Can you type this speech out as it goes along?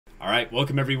All right,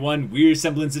 welcome everyone. We're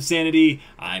Semblance of Sanity.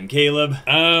 I'm Caleb.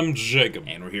 I'm Jacob.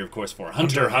 And we're here, of course, for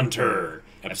HunterxHunter,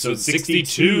 episode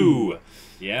 62.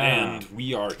 Yeah. And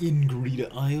we are in Greed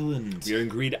Island. We're in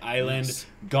Greed Island. Yes.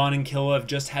 Gon and Killua have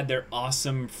just had their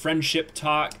awesome friendship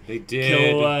talk. They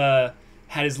did. Killua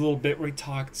had his little bit where he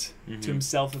talked to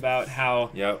himself about how,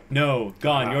 no,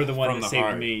 Gon, you're the one that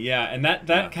saved me. Yeah, and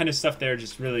that kind of stuff there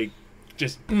just really...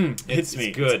 hits me. It's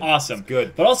good. It's awesome. It's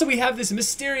good. But also we have this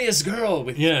mysterious girl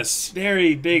with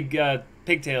very big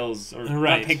pigtails, or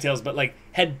not pigtails, but like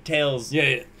head tails,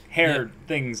 hair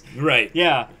things. Right.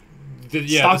 Yeah.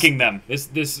 Stalking them.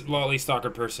 This lolly stalker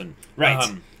person.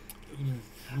 Right.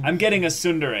 I'm getting a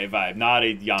tsundere vibe, not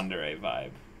a yandere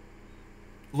vibe.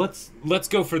 Let's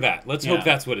go for that. Let's hope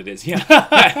that's what it is.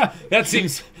 Yeah. that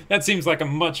seems like a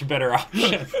much better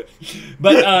option.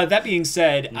 But that being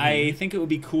said, I think it would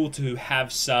be cool to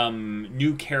have some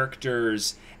new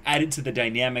characters added to the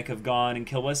dynamic of Gon and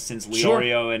Killua, since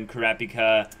Leorio and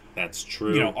Kurapika, that's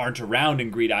true, aren't around in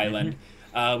Greed Island.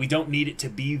 We don't need it to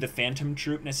be the Phantom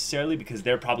Troupe necessarily, because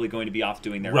they're probably going to be off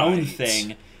doing their own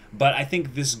thing. But I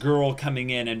think this girl coming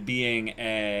in and being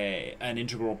an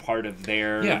integral part of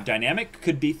their dynamic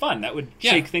could be fun. That would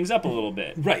shake things up a little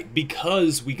bit. Right,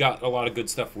 because we got a lot of good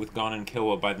stuff with Gon and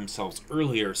Killua by themselves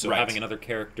earlier, so having another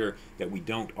character that we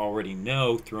don't already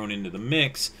know thrown into the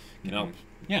mix, like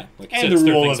and said, the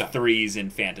rule of threes in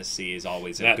fantasy is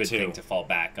always a good thing to fall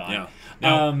back on. Yeah.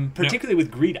 Now, particularly with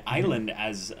Greed Island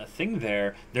as a thing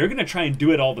there, they're going to try and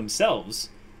do it all themselves.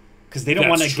 Because they don't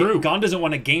want to... Gon doesn't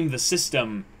want to game the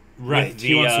system. Right,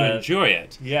 he wants to enjoy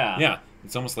it. Yeah. Yeah,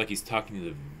 it's almost like he's talking to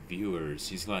the viewers.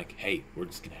 He's like, hey, we're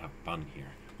just going to have fun here.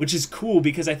 Which is cool,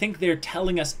 because I think they're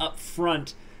telling us up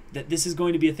front that this is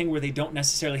going to be a thing where they don't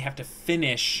necessarily have to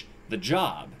finish the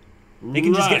job. They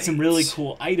can just get some really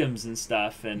cool items and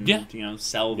stuff and,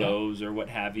 sell those or what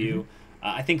have you.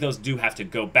 I think those do have to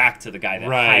go back to the guy that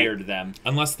hired them.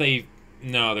 Unless they...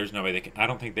 No, there's no way they can... I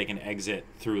don't think they can exit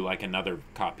through, like, another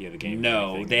copy of the game.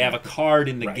 No, they have a card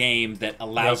in the game that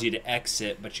allows you to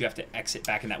exit, but you have to exit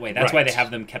back in that way. That's why they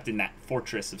have them kept in that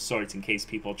fortress of sorts, in case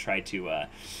people try to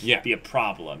be a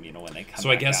problem, when they come So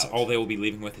I back guess out. all they will be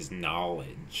leaving with is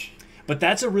knowledge. But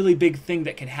that's a really big thing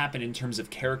that can happen in terms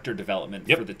of character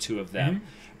development for the two of them.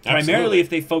 Primarily Absolutely. if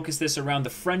they focus this around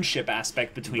the friendship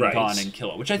aspect between Gon and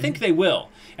Killua, which I think they will.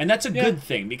 And that's a good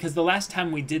thing, because the last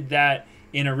time we did that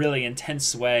in a really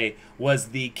intense way was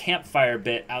the campfire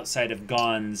bit outside of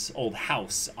Gon's old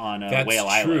house on Whale Island.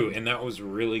 That's true, and that was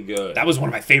really good. That was one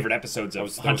of my favorite episodes of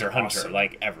HunterxHunter, awesome.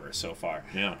 like, ever so far.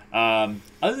 Yeah.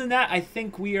 Other than that, I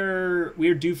think we're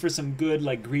due for some good,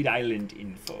 like, Greed Island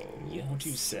info. What do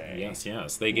you say?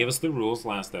 Yes. They gave us the rules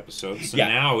last episode, so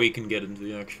now we can get into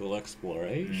the actual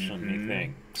exploration,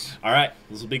 methinks. All right,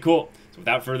 this will be cool. So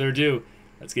without further ado,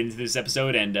 let's get into this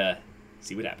episode and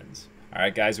see what happens. All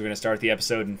right, guys, we're going to start the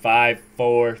episode in 5,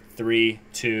 4, 3,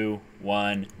 2,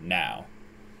 1, now.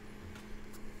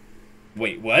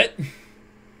 Wait, what?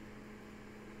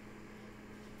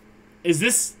 Is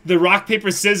this the rock, paper,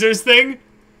 scissors thing?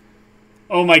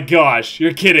 Oh my gosh,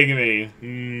 you're kidding me.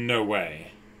 No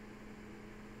way.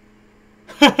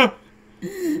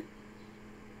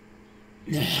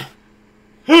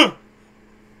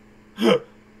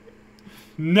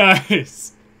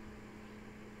 Nice.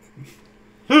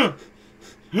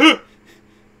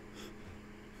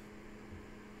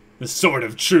 The sword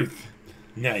of truth.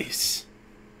 Nice.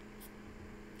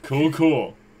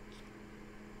 Cool.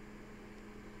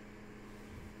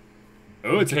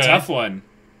 Oh, it's a tough one.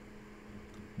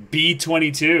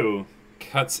 B22.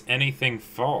 Cuts anything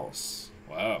false.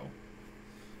 Wow.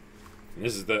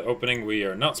 This is the opening we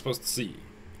are not supposed to see.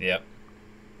 Yep.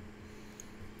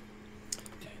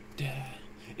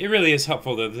 It really is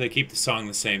helpful that they keep the song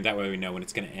the same. That way we know when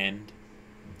it's going to end.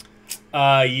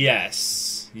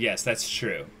 Yes. Yes, that's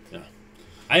true. Yeah.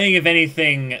 I think, if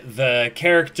anything, the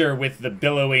character with the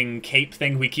billowing cape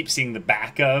thing we keep seeing the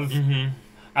back of,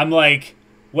 I'm like,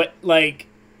 what, like,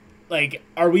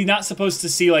 are we not supposed to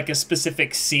see, like, a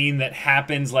specific scene that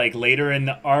happens, like, later in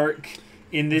the arc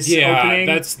in this opening?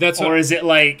 That's or is it,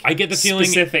 like, I get the feeling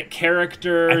specific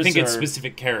characters? I think it's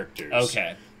specific characters.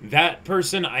 Okay. That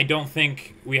person, I don't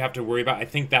think we have to worry about. I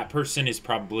think that person is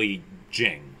probably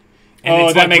Jing.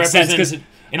 And that makes sense, because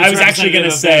I was actually going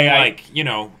to say,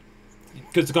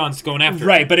 because Gon's going after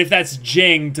Right, him. but if that's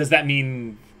Jing, does that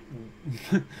mean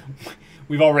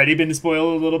we've already been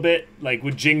spoiled a little bit? Like,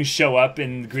 would Jing show up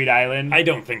in Greed Island? I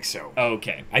don't think so. Oh,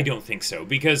 okay. I don't think so,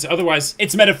 because otherwise...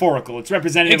 It's metaphorical. It's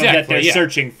representative of that they're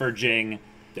searching for Jing.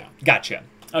 Yeah. Gotcha.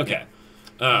 Okay.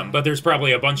 But there's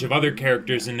probably a bunch of other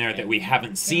characters in there that we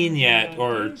haven't seen yet,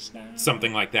 or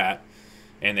something like that.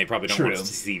 And they probably don't True. want us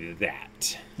to see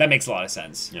that. That makes a lot of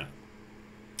sense. Yeah.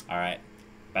 All right.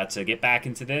 About to get back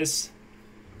into this.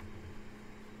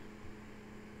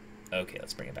 Okay,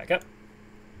 let's bring it back up.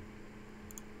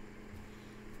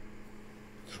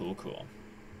 Cool, cool.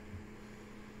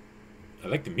 I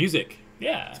like the music.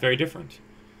 Yeah. It's very different.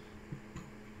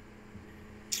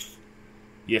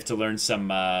 You have to learn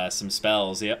some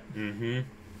spells, yep. Mm-hmm.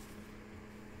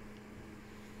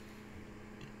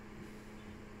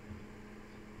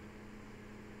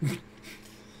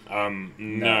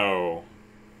 No.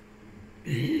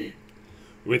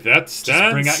 With that stance...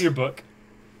 Just bring out your book.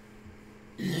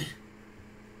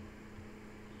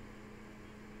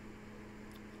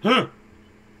 Huh.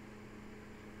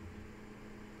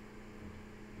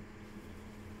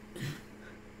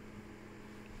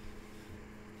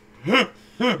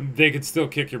 They could still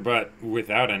kick your butt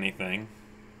without anything.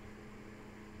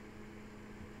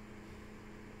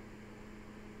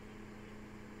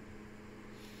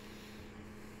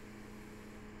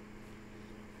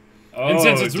 Oh, and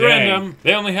since it's dang. random,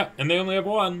 they only have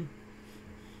one.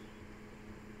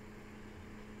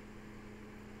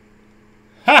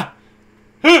 Ha!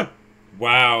 Huh.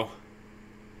 Wow.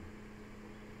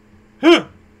 Huh.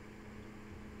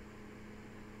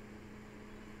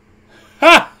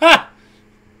 Ha! Ha!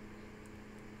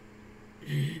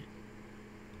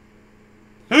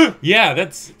 Yeah,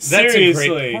 that's Seriously. a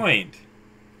great point.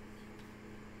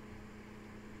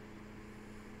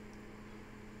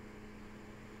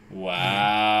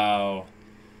 Wow.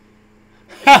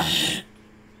 Ha!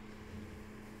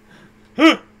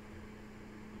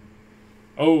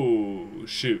 Oh,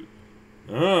 shoot.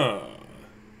 Oh,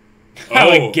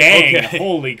 A gang. okay.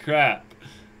 Holy crap.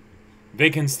 They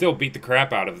can still beat the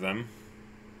crap out of them.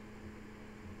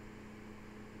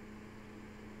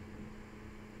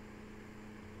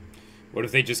 What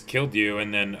if they just killed you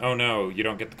and then, oh no, you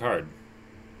don't get the card?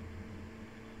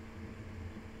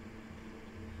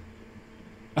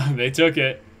 They took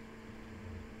it.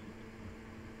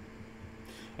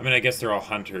 I mean, I guess they're all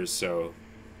hunters, so...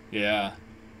 Yeah.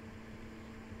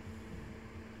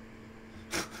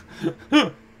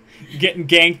 Getting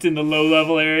ganked in the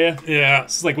low-level area. Yeah.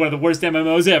 It's like one of the worst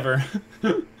MMOs ever.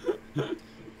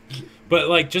 But,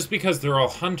 like, just because they're all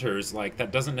hunters, like,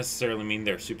 that doesn't necessarily mean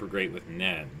they're super great with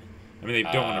Nen. I mean,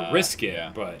 they don't want to risk it,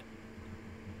 yeah. but...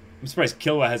 I'm surprised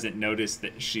Killua hasn't noticed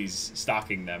that she's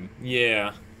stalking them.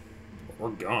 Yeah. Or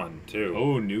Gon, too.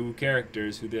 Oh, new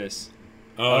characters. Who this?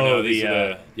 Oh, no, these are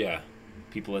the... Yeah.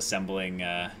 People assembling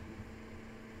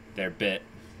their bit.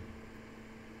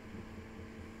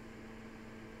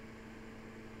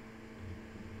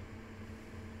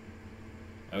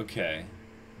 Okay.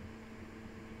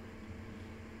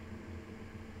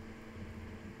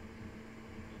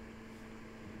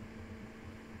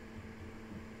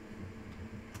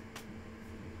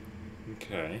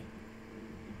 Okay.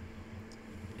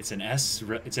 It's an S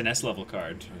level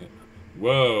card.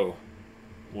 Whoa.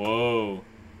 Whoa.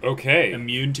 Okay.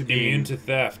 Immune to being... Immune to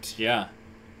theft. Yeah.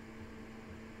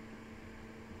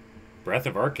 Breath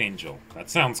of Archangel. That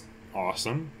sounds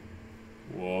awesome.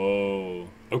 Whoa.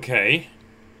 Okay.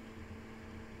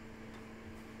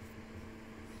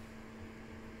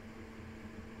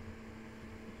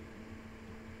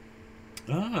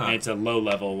 Ah. And it's a low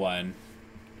level one.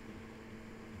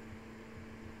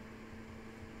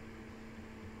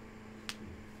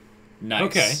 Nice.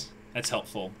 Okay. That's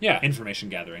helpful. Yeah. Information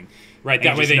gathering. Right, And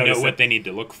that way just they know notice what that- they need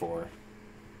to look for.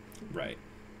 Right.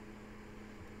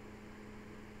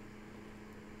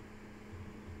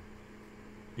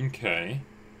 Okay.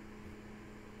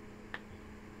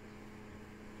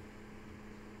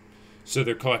 So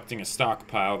they're collecting a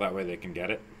stockpile, that way they can get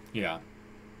it? Yeah.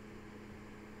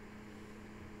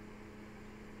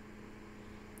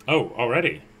 Oh,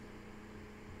 already?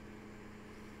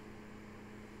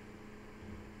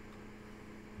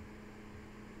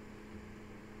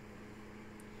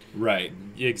 Right.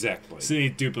 Exactly. So they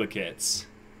need duplicates.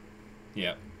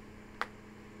 Yep.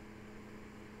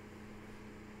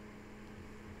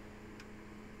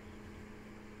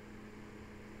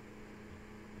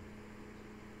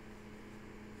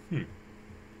 Hmm.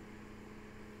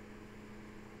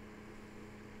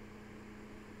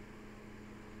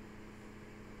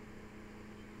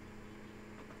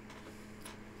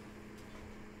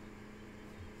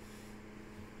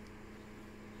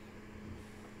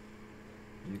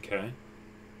 Okay.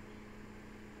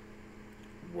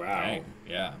 Wow. Dang.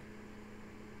 Yeah.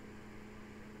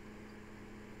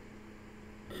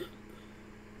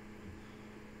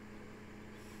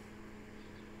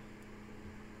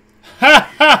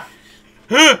 Ha ha!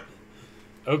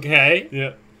 Okay.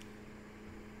 Yep.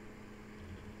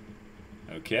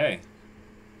 Okay.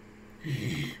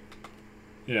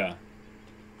 Yeah.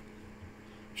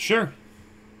 Sure.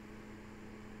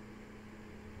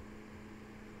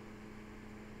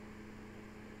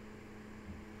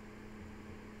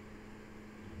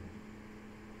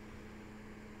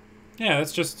 Yeah,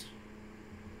 that's just...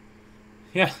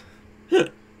 Yeah.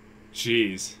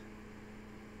 Jeez.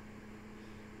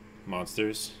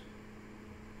 Monsters.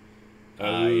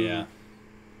 Yeah.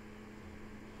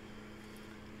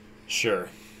 Sure.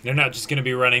 They're not just going to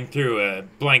be running through a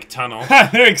blank tunnel.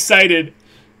 They're excited.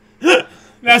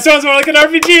 That sounds more like an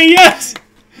RPG, yes!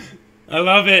 I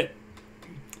love it.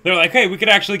 They're like, hey, we could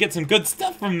actually get some good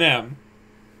stuff from them.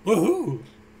 Woohoo!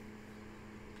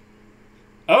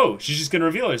 Oh, she's just gonna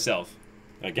reveal herself.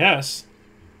 I guess.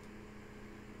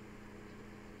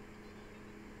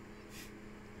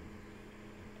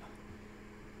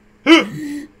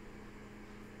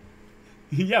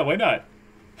 Yeah, why not?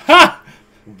 Ha!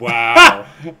 Wow.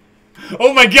 Ha!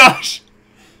 Oh my gosh!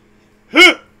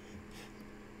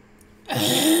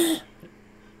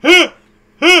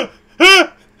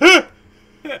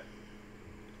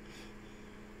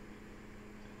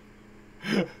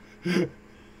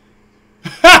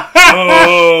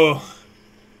 Oh.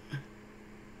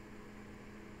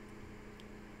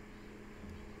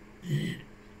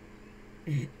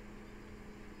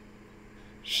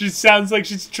 She sounds like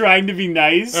she's trying to be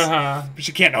nice, Uh-huh. but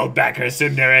she can't hold back her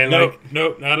tsundere. Nope, Like,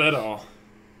 nope, not at all.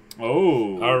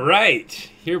 oh, All right,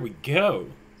 here we go.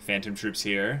 Phantom Troupe's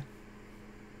here.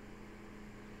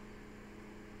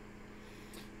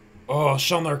 Oh,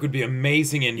 Shelnark would be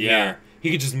amazing in Yeah. here.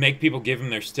 He could just make people give him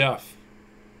their stuff.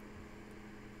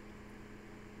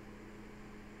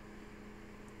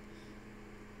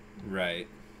 Right.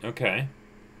 Okay.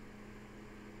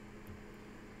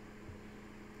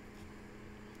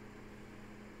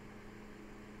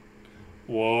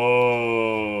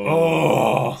 Whoa.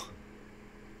 Oh.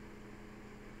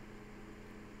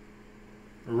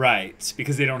 Right,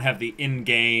 because they don't have the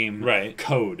in-game Right.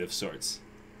 code of sorts.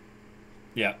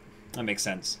 Yeah, that makes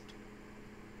sense.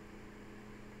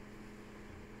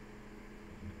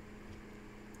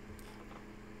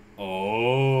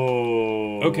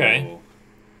 Oh. Okay.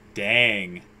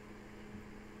 Dang.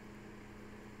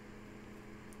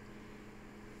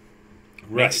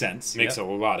 Right. Makes sense. Makes Yep. a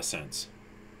lot of sense.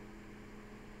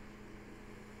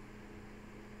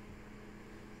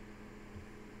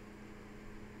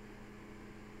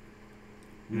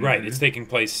 Right, it's taking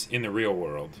place in the real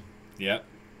world. Yep.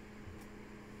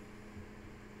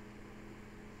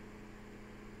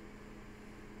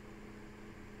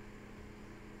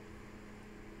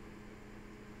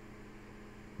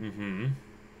 Mm-hmm.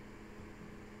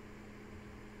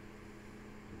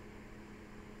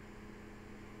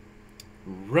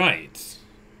 Right.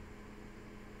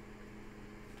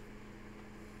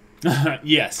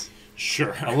 Yes.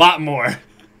 Sure. A lot more.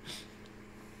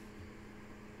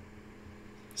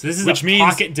 So this is Which a means-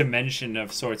 pocket dimension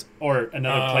of sorts, or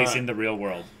another place in the real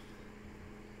world.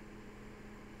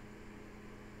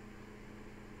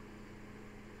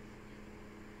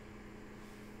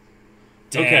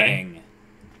 Dang. Okay.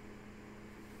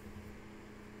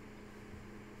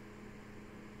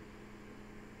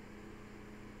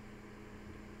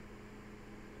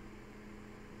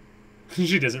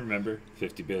 She doesn't remember.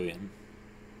 50 billion.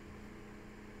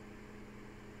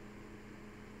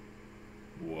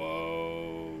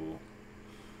 Whoa.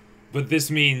 But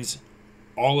this means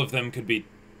all of them could be...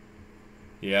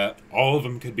 Yeah. All of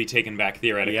them could be taken back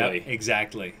theoretically. Yep,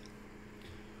 exactly.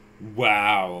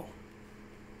 Wow.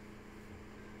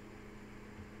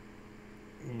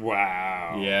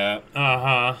 Wow. Yeah.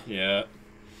 Uh-huh. Yeah.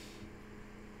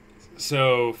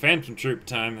 So, Phantom Troupe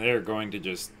time, they're going to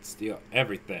just steal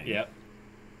everything. Yep.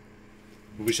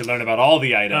 We should learn about all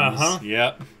the items. Uh-huh.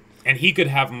 Yep. And he could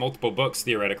have multiple books,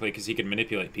 theoretically, because he could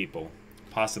manipulate people.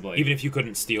 Possibly. Even if you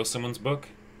couldn't steal someone's book.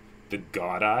 The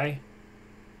God Eye.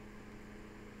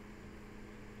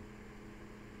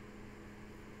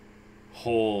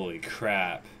 Holy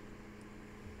crap.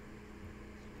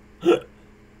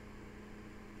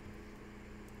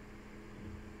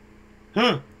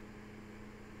 Huh.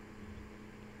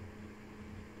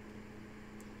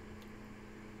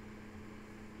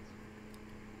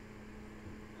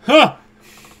 Huh!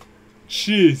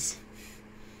 Jeez.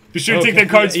 Be sure to take their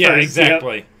cards yeah, first.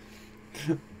 exactly.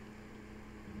 Yep.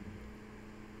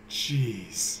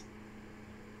 Jeez.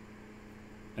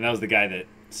 And that was the guy that,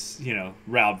 you know,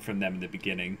 robbed from them in the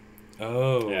beginning.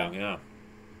 Oh, Yeah. yeah.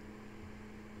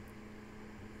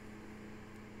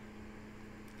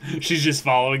 She's just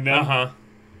following them. Uh-huh.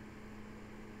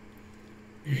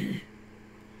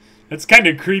 That's kind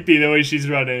of creepy the way she's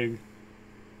running.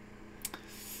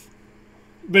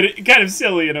 But it kind of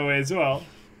silly in a way as well.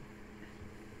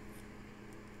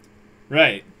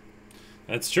 Right.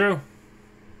 That's true.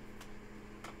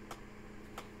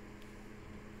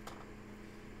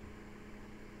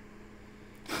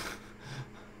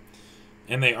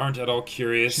 And they aren't at all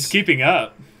curious. She's keeping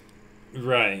up.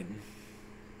 Right.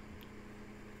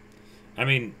 I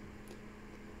mean,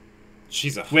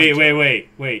 she's a hunter.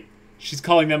 Wait. She's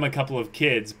calling them a couple of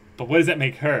kids, but what does that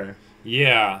make her?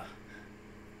 Yeah.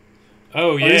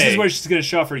 Oh, yeah. This is where she's going to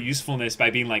show off her usefulness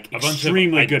by being, like,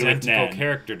 extremely good with Nen. Identical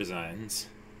character designs.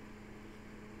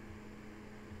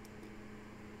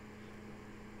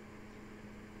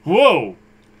 Whoa!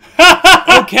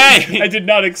 Okay! I did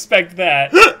not expect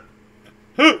that.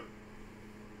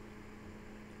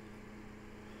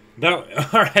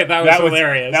 Alright, that was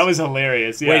hilarious. That was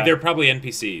hilarious, yeah. Wait, they're probably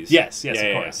NPCs. Yes, of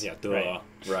course. Yeah, duh.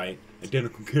 Right.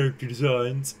 Identical character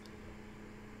designs.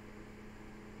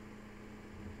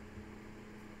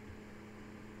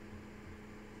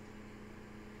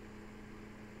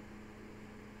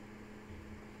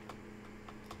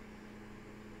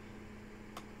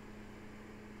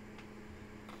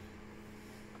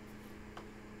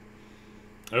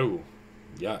 Oh,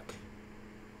 yuck.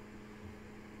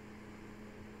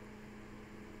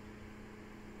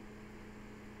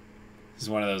 This is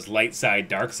one of those light side,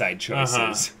 dark side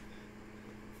choices.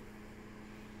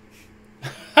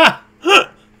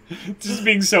 Just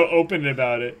being so open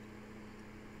about it.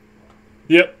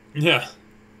 Yep. Yeah.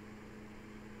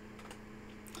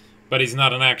 But he's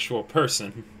not an actual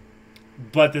person.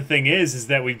 But the thing is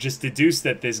that we've just deduced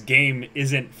that this game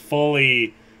isn't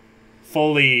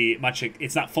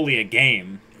it's not fully a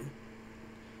game.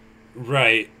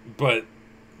 Right, but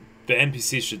the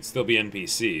NPCs should still be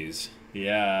NPCs.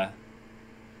 Yeah.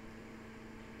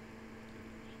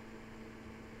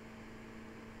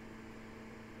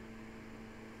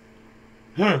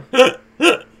 Yep.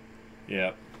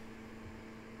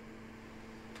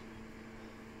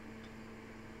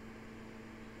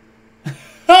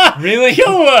 Really?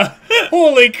 Killua!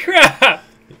 Holy crap!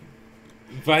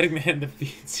 Inviting man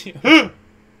defeats you.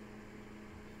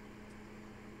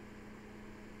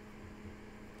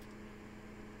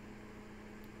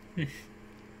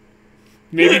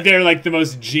 Maybe they're like the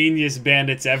most genius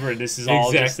bandits ever. This is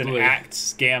all just an act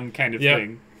scam kind of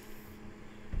thing.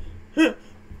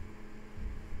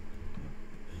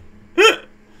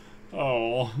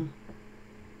 Oh.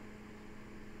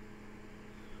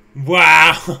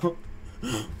 Wow.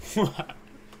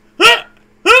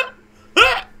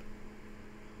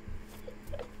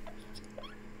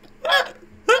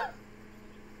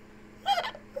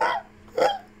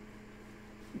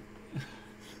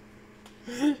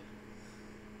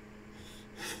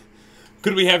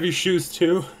 Could we have your shoes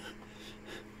too?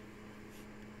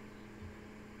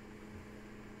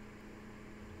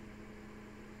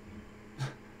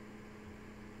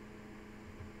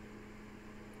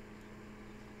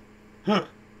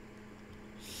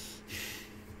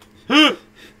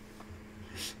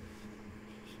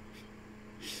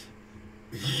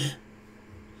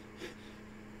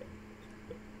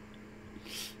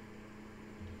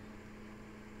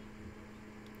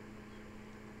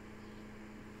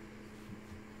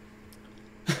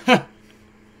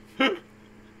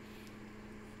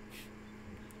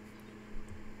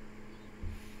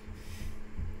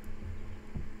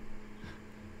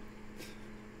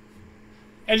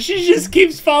 And she just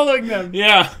keeps following them.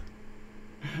 Yeah.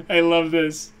 I love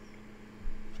this.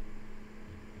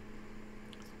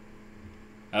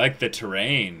 I like the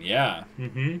terrain, yeah.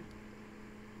 Mm-hmm.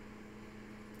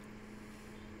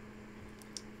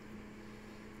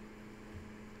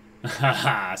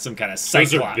 Haha, some kind of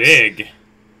cyclops. Those are big.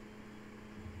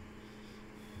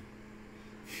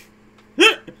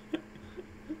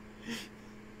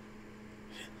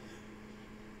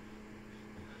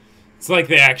 It's like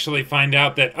they actually find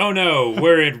out that, oh no,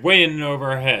 we're way in over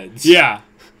our heads. Yeah.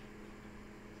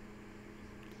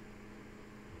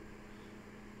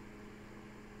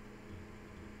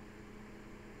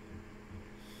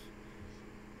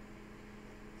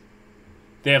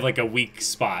 They have like a weak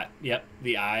spot. Yep,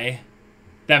 the eye.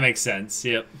 That makes sense,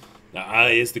 yep. The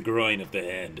eye is the groin of the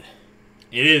head.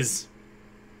 It is.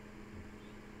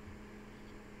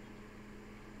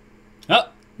 Oh,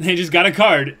 they just got a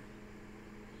card.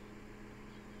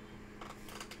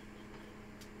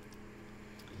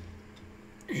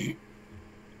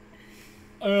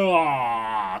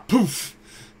 Poof.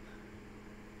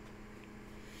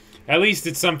 At least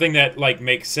it's something that like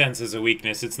makes sense as a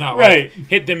weakness. It's not right.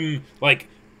 Like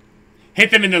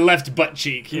hit them in the left butt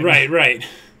cheek. Right, right.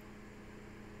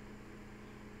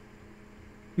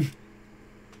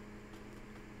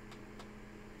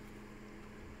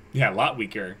 Yeah, a lot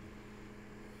weaker.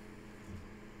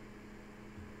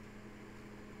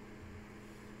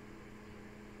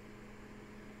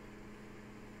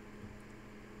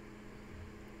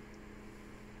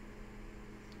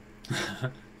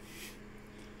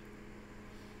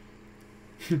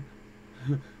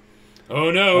 Oh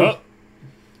no! Oh.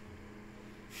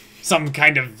 Some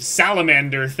kind of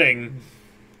salamander thing.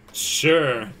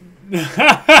 Sure.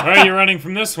 Why are you running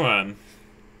from this one?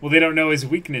 Well, they don't know his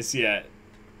weakness yet.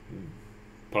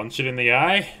 Punch it in the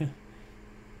eye?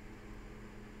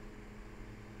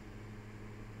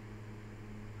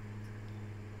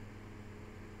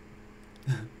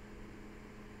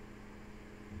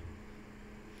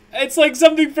 It's like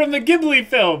something from the Ghibli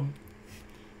film.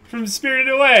 From Spirited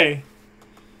Away.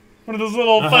 One of those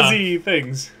little fuzzy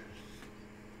things.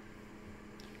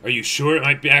 Are you sure it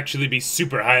might actually be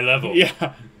super high level?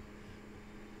 Yeah.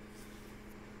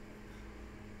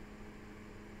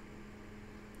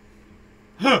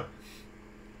 Huh.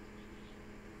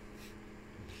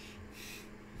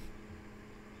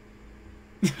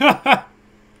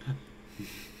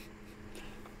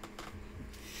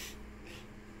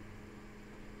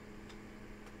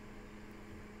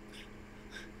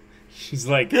 She's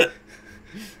like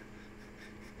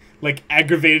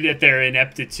aggravated at their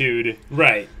ineptitude.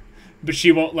 Right. But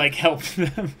she won't, like, help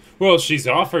them. Well, she's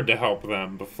offered to help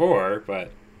them before,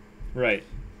 but... Right.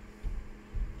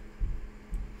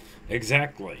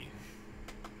 Exactly.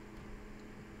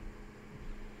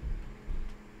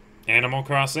 Animal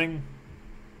Crossing?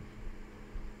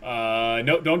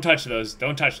 No, don't touch those.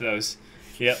 Don't touch those.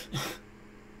 Yep.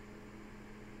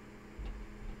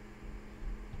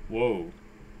 Whoa.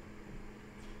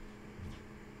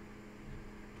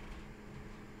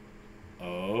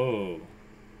 Oh.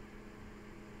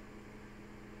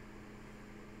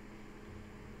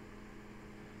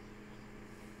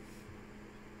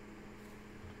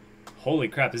 Holy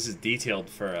crap, this is detailed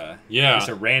for just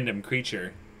a random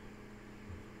creature.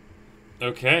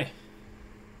 Okay.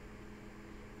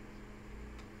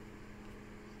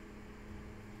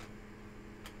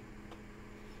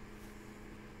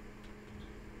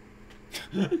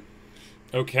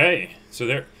 Okay. So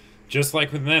there, just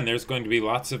like with men, there's going to be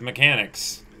lots of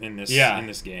mechanics in this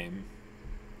game.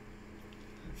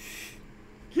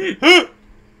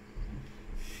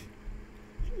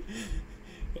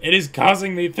 It is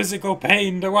causing me physical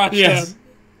pain to watch them.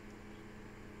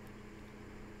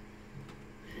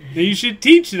 You should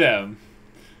teach them.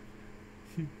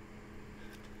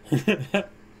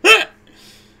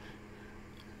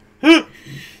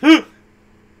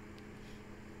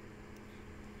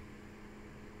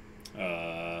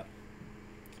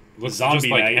 Looks zombie just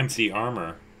like night. empty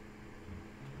armor.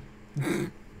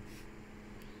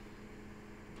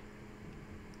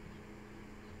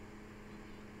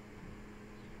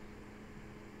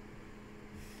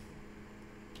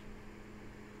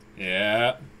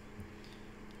 Yeah.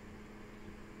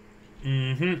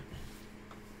 Mm-hmm.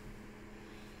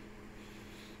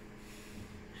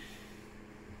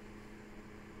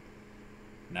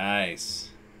 Nice.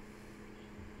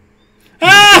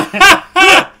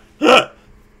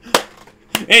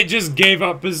 It just gave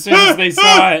up as soon as they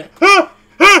saw it.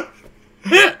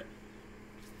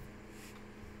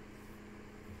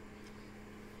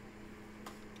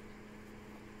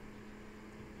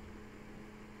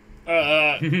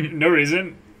 No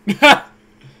reason.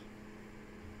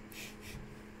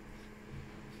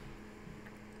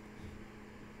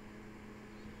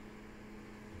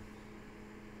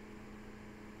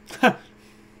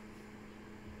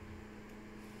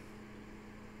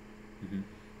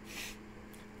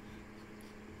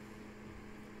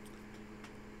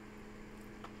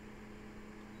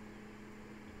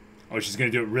 Oh, she's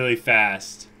gonna do it really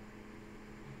fast.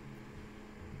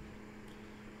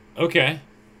 Okay.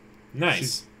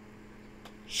 Nice.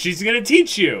 She's gonna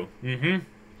teach you. Mm-hmm.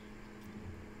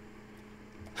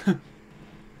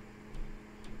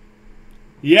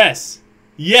 Yes.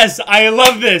 Yes, I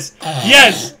love this.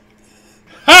 Yes.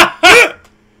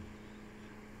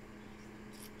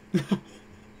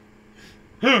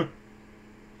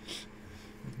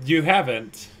 You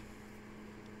haven't.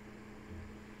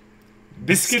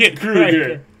 Biscuit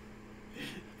Kruger.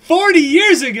 40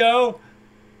 years ago?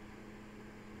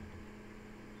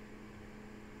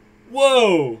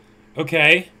 Whoa.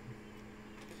 Okay.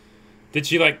 Did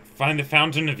she, like, find the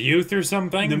Fountain of Youth or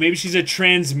something? No, maybe she's a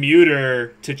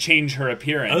transmuter to change her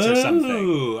appearance or something.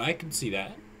 Oh, I can see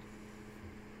that.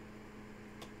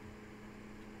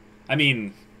 I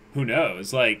mean, who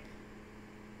knows? Like,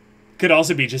 could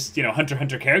also be just,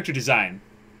 HunterxHunter character design.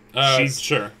 She's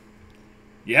sure.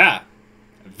 Yeah.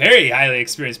 A very highly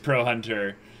experienced pro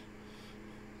hunter.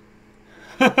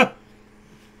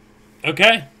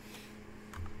 Okay.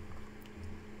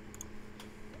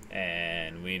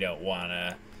 And we don't want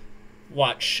to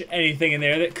watch anything in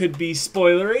there that could be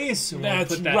spoilery, so we'll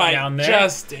put that down there.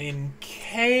 Just in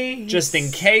case. Just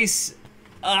in case.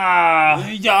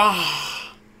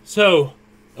 Yeah. So,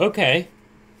 okay.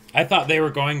 I thought they were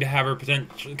going to have her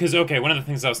potential... Because, okay, one of the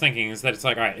things I was thinking is that it's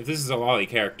like, alright, if this is a lolly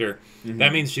character,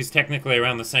 that means she's technically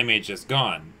around the same age as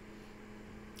Gon.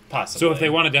 Possibly. So if they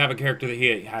wanted to have a character that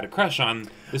he had a crush on,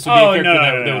 this would be a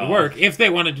character that would work, if they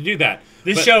wanted to do that.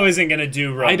 This show isn't going to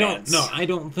do romance. I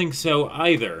don't think so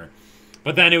either.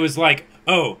 But then it was like,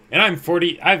 oh, and I'm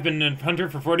 40, I've been a hunter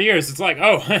for 40 years. It's like,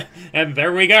 oh, and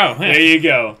there we go. There you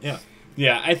go. Yeah.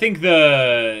 Yeah, I think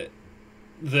the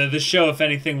show, if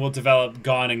anything, will develop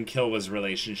Gon and Killua's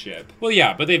relationship. Well,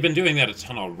 yeah, but they've been doing that a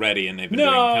ton already, and they've been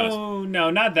doing kind of... No,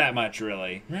 not that much,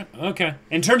 really. Yeah, okay.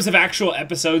 In terms of actual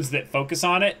episodes that focus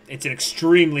on it, it's an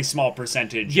extremely small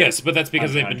percentage. Yes, but that's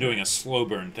because they've been doing a slow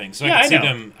burn thing. So I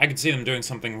could see them doing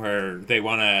something where they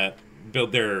want to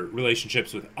build their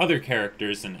relationships with other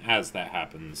characters, and as that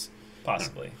happens...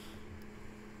 Possibly.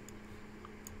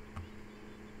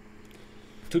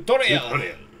 Tutorial.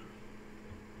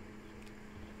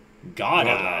 God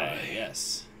Eye,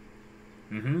 yes.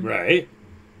 Right.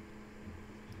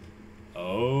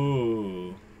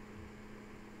 Oh.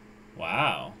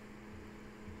 Wow.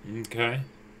 Okay.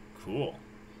 Cool.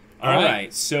 All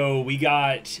right, so we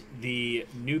got the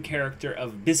new character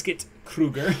of Biscuit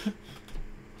Kruger.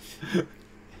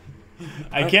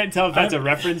 I can't tell if that's a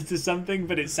reference to something,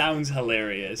 but it sounds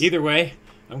hilarious. Either way,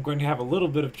 I'm going to have a little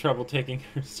bit of trouble taking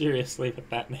her seriously with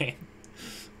that name.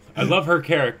 I love her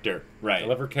character. Right. I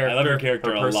love her character. I love her character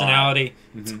her a lot. personality.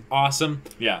 It's awesome.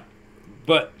 Yeah.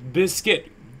 But Biscuit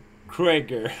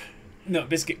Kruger. No,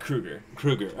 Biscuit Kruger.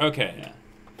 Kruger. Okay. Yeah.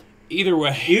 Either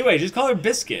way, just call her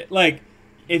Biscuit. Like,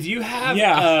 if you have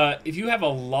a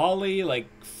lolly, like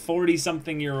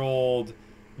 40-something-year-old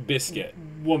Biscuit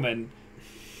woman,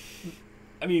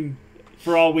 I mean,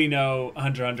 for all we know,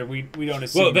 Hunter, we don't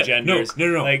assume genders.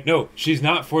 No. She's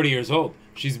not 40 years old.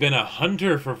 She's been a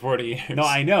hunter for 40 years. No,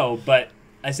 I know, but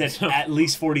I said at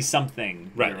least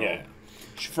 40-something. Right, yeah.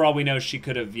 For all we know, she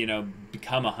could have,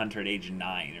 become a hunter at age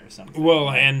 9 or something. Well,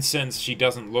 and since she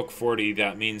doesn't look 40,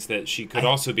 that means that she could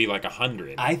also be like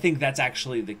 100. I think that's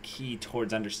actually the key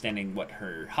towards understanding what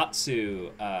her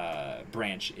Hatsu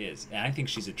branch is. And I think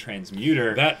she's a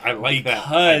transmuter. I like that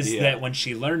because idea. when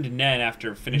she learned Nen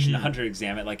after finishing the hunter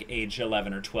exam at like age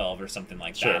 11 or 12 or something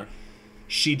like that,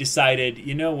 she decided,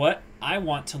 you know what? I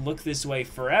want to look this way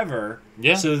forever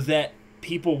so that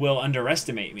people will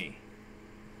underestimate me.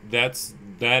 That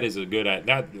is a good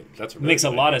idea. That's really makes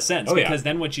a lot idea. of sense because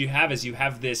then what you have is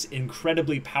this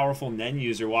incredibly powerful Nen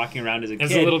user walking around as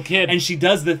a little kid, and she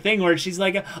does the thing where she's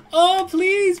like, "Oh,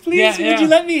 please, would you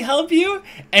let me help you?"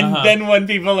 And then when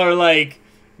people are like,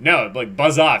 "No," like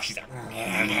buzz off, she's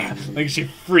like she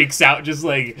freaks out, just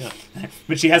like.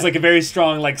 But she has like a very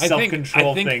strong like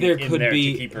self-control thing in there to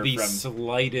keep her the from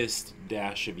slightest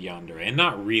dash of yandere, and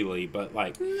not really, but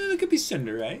like it could be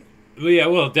tsundere. Yeah,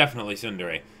 well, definitely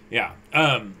tsundere. Yeah.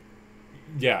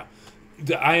 Yeah.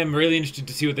 I am really interested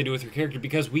to see what they do with her character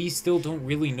because we still don't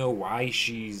really know why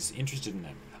she's interested in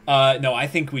them. No, I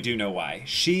think we do know why.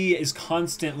 She is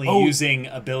constantly using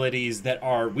abilities that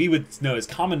we would know as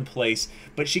commonplace,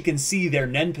 but she can see their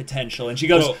Nen potential, and she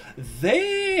goes,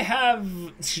 they have...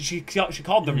 She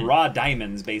called them raw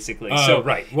diamonds, basically.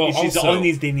 Well, she's all in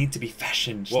these, they need to be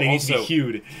fashioned. They need to be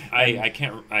hewed. I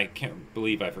can't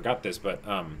believe I forgot this, but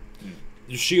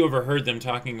she overheard them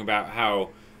talking about how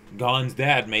Gon's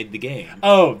dad made the game.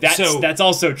 Oh, that's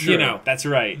also true. That's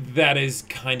right. That is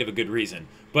kind of a good reason.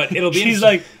 But it'll be She's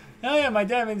like, oh yeah, my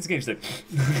dad made this game. She's like,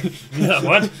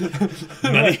 what?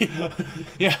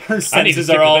 Yeah, her senses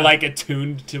are all like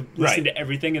attuned to listen to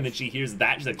everything, and then she hears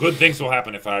that. She's like, good things will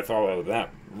happen if I follow them.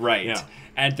 Right. Yeah.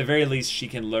 And at the very least, she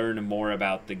can learn more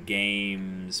about the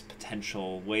game's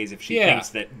potential ways if she thinks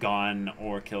that Gon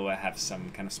or Killua have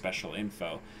some kind of special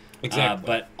info. Exactly.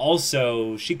 But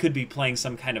also, she could be playing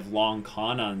some kind of long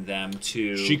con on them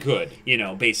to... She could.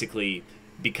 Basically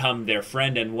become their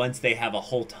friend, and once they have a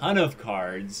whole ton of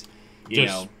cards, she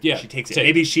takes it.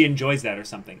 Maybe she enjoys that or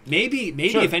something. Maybe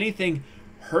if anything,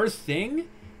 her thing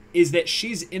is that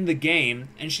she's in the game,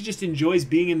 and she just enjoys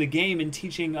being in the game and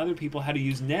teaching other people how to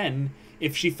use Nen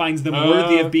if she finds them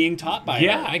worthy of being taught by her.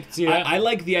 Yeah, I can see that. I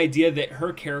like the idea that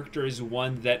her character is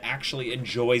one that actually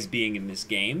enjoys being in this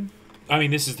game. I mean,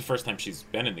 this is the first time she's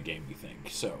been in the game, we think.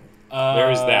 So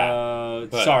there is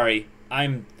that. Sorry,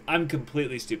 I'm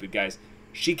completely stupid, guys.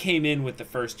 She came in with the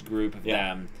first group of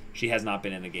them, She has not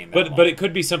been in the game that long. But it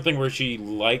could be something where she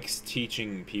likes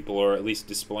teaching people, or at least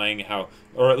displaying how,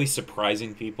 or at least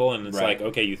surprising people, and it's Right. like,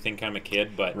 okay, you think I'm a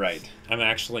kid, but Right. I'm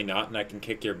actually not, and I can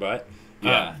kick your butt.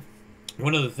 Yeah.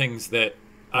 One of the things that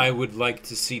I would like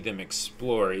to see them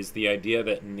explore is the idea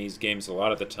that in these games, a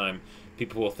lot of the time,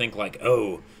 people will think like,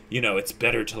 oh, you know, it's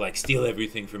better to like steal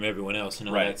everything from everyone else and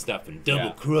all Right. that stuff, and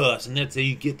double cross, and that's how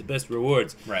you get the best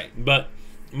rewards. Right. But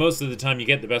most of the time, you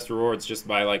get the best rewards just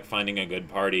by like finding a good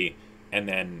party and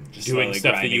then Just doing slowly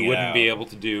stuff that you grinding it wouldn't be out. able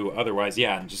to do otherwise.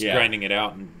 Yeah, and just Yeah. grinding it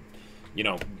out and, you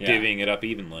know, divvying it up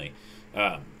evenly.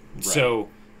 So,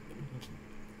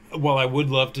 while I would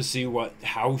love to see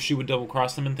how she would double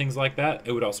cross them and things like that,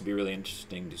 it would also be really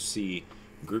interesting to see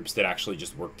groups that actually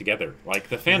just work together, like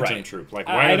the Phantom Right. Troupe. Like,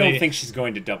 I don't think she's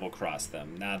going to double cross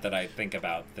them. Now that I think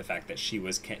about the fact that she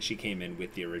came in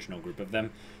with the original group of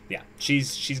them, yeah,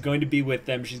 she's going to be with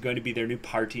them. She's going to be their new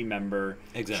party member.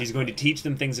 Exactly. She's going to teach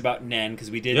them things about Nen, because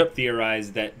we did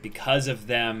theorize that because of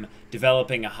them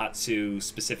developing a Hatsu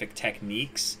specific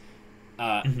techniques,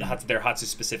 their Hatsu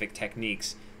specific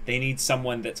techniques, they need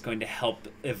someone that's going to help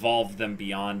evolve them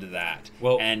beyond that.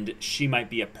 Well, and she might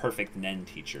be a perfect Nen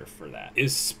teacher for that.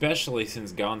 Especially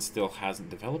since Gon still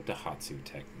hasn't developed a Hatsu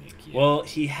technique yet. Well,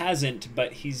 he hasn't,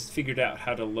 but he's figured out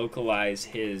how to localize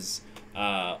his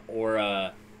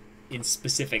aura in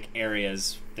specific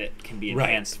areas that can be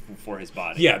enhanced for his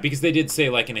body. Yeah, because they did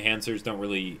say like enhancers don't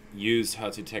really use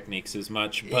Hatsu techniques as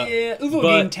much. But yeah,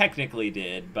 Uvogin technically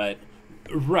did, but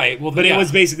right. Well, it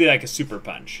was basically like a super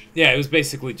punch. Yeah, it was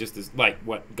basically just as like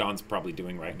what Gon's probably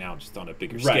doing right now, just on a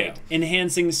bigger scale.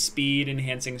 Enhancing speed,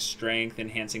 enhancing strength,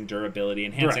 enhancing durability,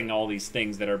 enhancing all these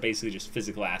things that are basically just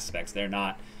physical aspects. They're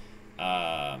not.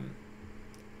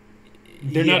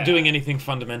 They're not doing anything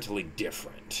fundamentally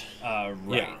different.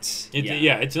 Right.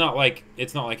 It's not like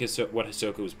what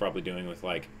Hisoka was probably doing with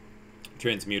like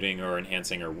transmuting or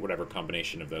enhancing or whatever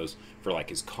combination of those for like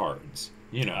his cards.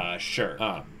 You know.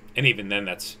 Sure. And even then,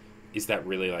 is that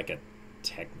really like a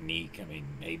technique? I mean,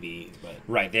 maybe, but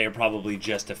right. They're probably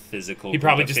just a physical. He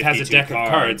probably just has a deck of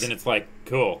cards, and it's like,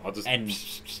 cool. I'll just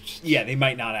they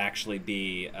might not actually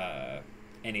be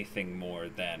anything more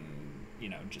than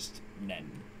just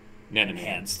Nen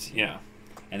enhanced. Yeah,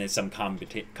 and it's some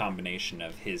combination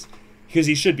of his, because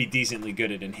he should be decently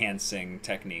good at enhancing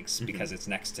techniques because it's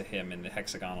next to him in the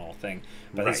hexagonal thing,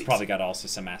 but it's probably got also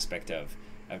some aspect of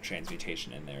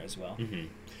transmutation in there as well.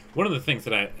 One of the things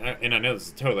that I know this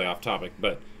is totally off topic,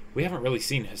 but we haven't really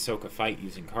seen Hisoka fight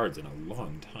using cards in a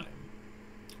long time.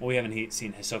 Well, we haven't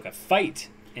seen Hisoka fight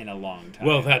in a long time.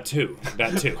 Well, that too.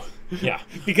 Yeah,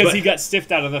 because he got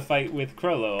stiffed out of the fight with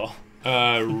Krollo.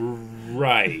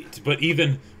 Right. But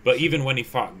even when he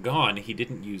fought Gon, he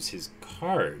didn't use his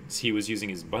cards. He was using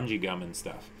his bungee gum and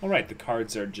stuff. All right, the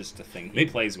cards are just a thing he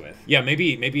plays with. Yeah,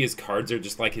 maybe his cards are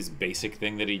just like his basic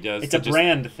thing that he does. It's a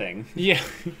brand thing. Yeah.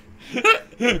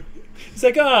 It's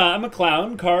like, I'm a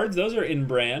clown. Cards, those are in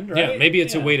brand, right? Yeah, maybe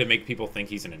it's a way to make people think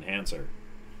he's an enhancer.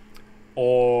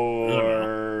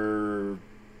 Or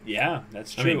yeah,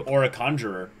 that's true. I mean, or a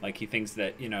conjurer. Like he thinks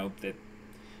that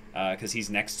because he's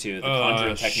next to the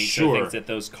conjuring technique, so he thinks that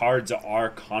those cards are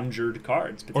conjured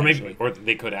cards, potentially. Or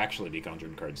they could actually be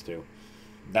conjured cards too.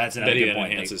 That's another good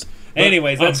point. Enhances.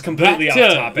 Anyways, that's completely off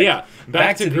topic. Yeah,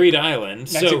 back to Greed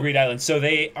Island. Back to Greed Island. So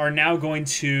they are now going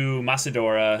to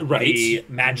Macedora, the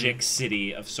magic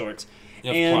city of sorts.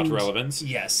 Plot relevance.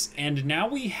 Yes, and now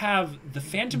we have the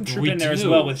Phantom Troupe in there as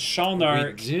well with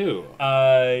Shalnark,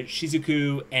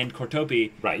 Shizuku, and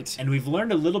Kortopi. Right. And we've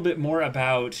learned a little bit more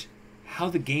about how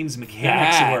the game's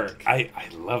mechanics work. I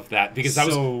love that, because that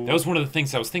was one of the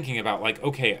things I was thinking about. Like,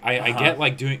 okay, I get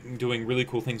like doing really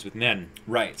cool things with Nen.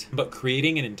 Right. But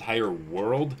creating an entire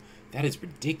world, that is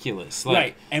ridiculous. Like,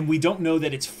 right. And we don't know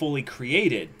that it's fully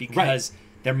created, because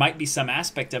there might be some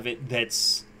aspect of it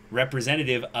that's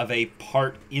representative of a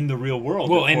part in the real world.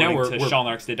 Well, and now we're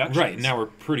Shalnark's deductions. Right. Now we're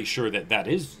pretty sure that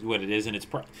is what it is, and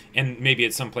and maybe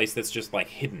it's someplace that's just like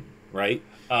hidden, right?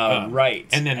 Right.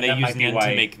 And then they use Nen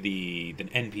to make the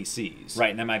NPCs. Right,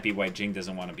 and that might be why Jing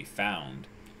doesn't want to be found.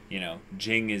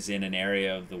 Jing is in an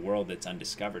area of the world that's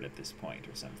undiscovered at this point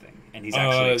or something, and he's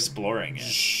actually exploring it.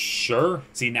 Sure.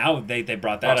 See, now they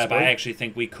brought that up. I actually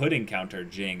think we could encounter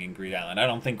Jing in Greed Island. I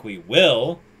don't think we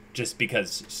will, just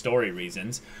because story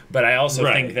reasons, but I also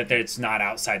think that it's not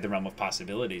outside the realm of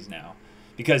possibilities now.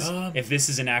 Because if this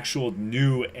is an actual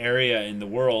new area in the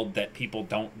world that people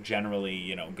don't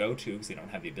generally, go to because they don't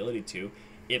have the ability to,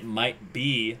 it might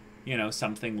be,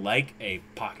 something like a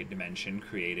pocket dimension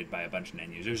created by a bunch of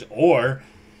Nen users, or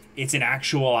it's an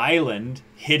actual island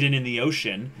hidden in the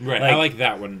ocean. Right. I like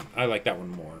that one. I like that one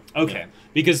more. Okay. Yeah.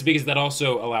 Because that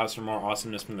also allows for more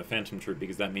awesomeness from the Phantom Troupe,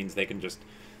 because that means they can just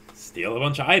steal a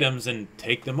bunch of items and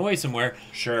take them away somewhere.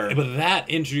 Sure. But that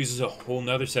introduces a whole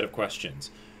nother set of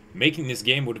questions. Making this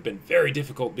game would have been very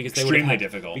difficult because they would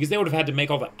have had to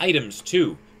make all the items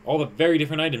too. All the very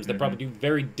different items that probably do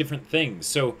very different things.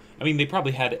 So, I mean, they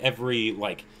probably had every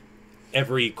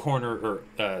corner or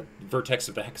vertex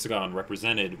of the hexagon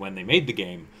represented when they made the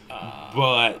game.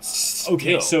 But still.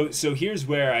 Okay, so here's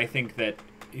where I think that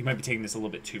you might be taking this a little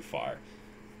bit too far.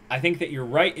 I think that you're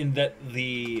right in that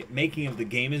the making of the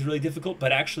game is really difficult,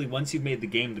 but actually once you've made the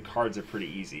game, the cards are pretty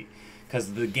easy.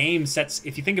 Because the game sets,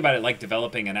 if you think about it like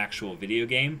developing an actual video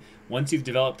game, once you've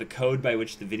developed the code by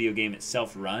which the video game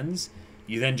itself runs,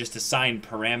 you then just assign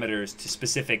parameters to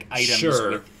specific items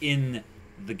within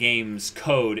the game's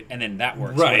code, and then that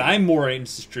works. Right. What I'm more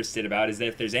interested about is that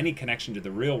if there's any connection to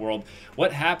the real world,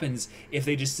 what happens if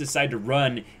they just decide to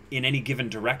run in any given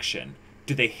direction?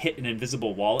 Do they hit an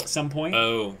invisible wall at some point?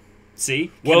 Oh.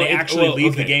 See? Can they actually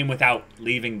leave the game without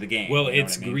leaving the game? Well,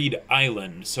 it's Greed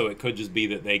Island, so it could just be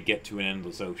that they get to an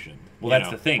endless ocean. Well, that's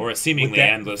the thing. Or a seemingly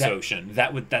endless ocean.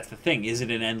 That's the thing. Is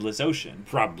it an endless ocean?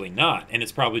 Probably not. And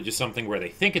it's probably just something where they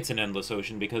think it's an endless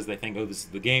ocean because they think, oh, this is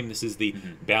the game. This is the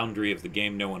boundary of the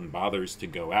game. No one bothers to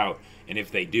go out. And if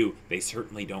they do, they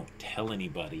certainly don't tell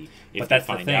anybody if they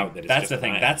find out that it's That's the just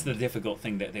thing. an island. That's the difficult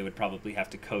thing that they would probably have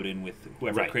to code in with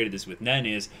whoever created this with Nen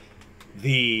is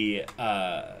the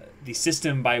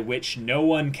system by which no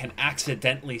one can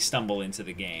accidentally stumble into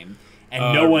the game,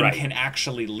 and no one can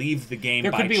actually leave the game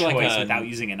by choice without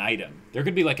using an item. There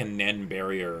could be like a Nen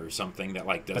barrier or something that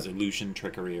like does illusion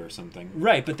trickery or something.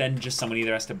 Right, but then just someone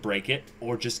either has to break it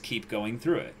or just keep going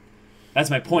through it. That's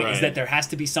my point, is that there has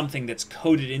to be something that's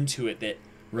coded into it that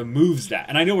removes that.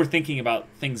 And I know we're thinking about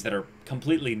things that are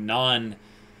completely not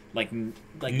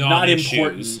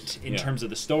important in terms of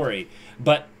the story,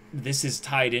 but this is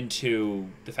tied into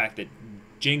the fact that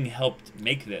Jing helped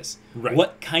make this. Right.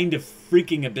 What kind of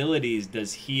freaking abilities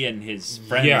does he and his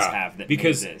friends have that made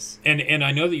this? And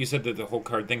I know that you said that the whole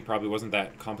card thing probably wasn't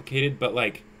that complicated, but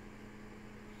like,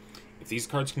 if these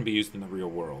cards can be used in the real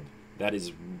world, that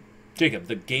is... Jacob,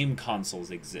 the game consoles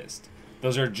exist.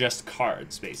 Those are just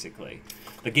cards, basically.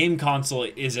 The game console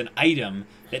is an item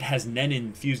that has Nen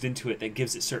infused into it that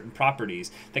gives it certain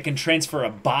properties that can transfer a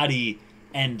body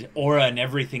and aura and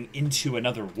everything into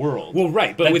another world. Well,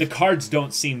 right, but the cards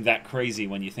don't seem that crazy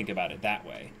when you think about it that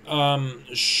way.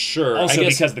 Sure. Also,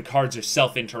 because the cards are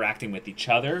self-interacting with each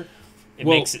other, it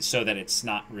makes it so that it's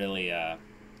not really a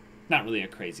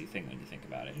crazy thing when you think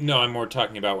about it. No, I'm more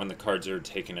talking about when the cards are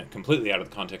taken completely out of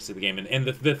the context of the game. And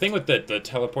the thing with the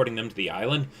teleporting them to the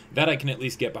island, that I can at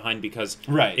least get behind because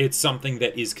it's something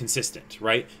that is consistent,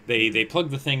 right? They plug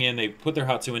the thing in, they put their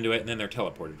Hatsu into it, and then they're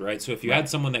teleported, right? So if you had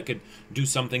someone that could do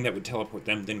something that would teleport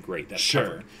them, then great, that's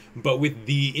covered. But with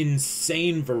the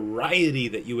insane variety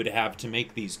that you would have to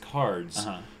make these cards,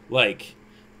 like...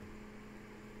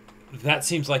 That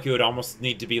seems like it would almost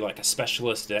need to be like a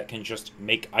specialist that can just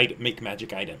make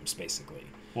magic items, basically.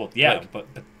 Well, yeah, but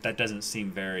that doesn't seem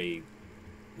very...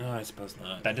 No, I suppose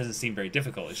not. That doesn't seem very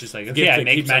difficult. It's just like, okay, I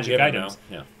make magic items.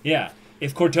 Yeah.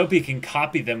 If Cortopi can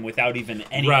copy them without even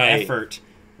any effort,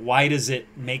 why does it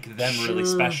make them really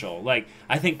special? Like,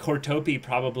 I think Cortopi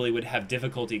probably would have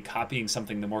difficulty copying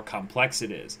something the more complex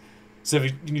it is. So if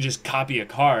you can just copy a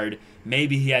card,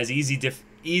 maybe he has it's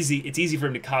easy for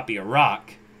him to copy a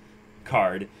rock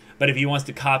card, but if he wants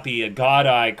to copy a God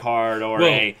Eye card or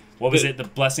the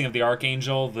Blessing of the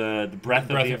Archangel, the Breath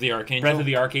of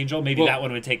the Archangel, maybe that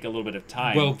one would take a little bit of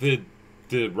time. Well,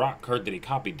 the rock card that he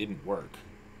copied didn't work.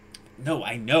 No,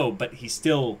 I know, but he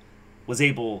still was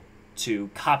able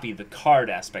to copy the card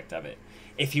aspect of it.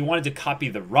 If he wanted to copy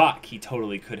the rock, he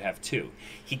totally could have too.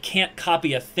 He can't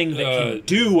copy a thing that can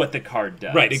do what the card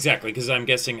does. Right, exactly, because I'm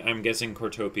guessing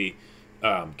Cortopi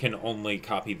can only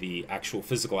copy the actual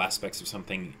physical aspects of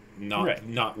something,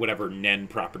 not whatever Nen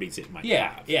properties it might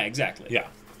have. Yeah, exactly. Yeah,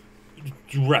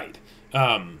 right.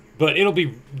 But it'll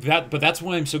be that. But that's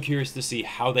why I'm so curious to see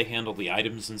how they handle the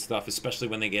items and stuff, especially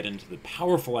when they get into the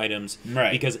powerful items.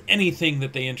 Right. Because anything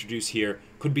that they introduce here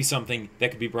could be something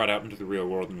that could be brought out into the real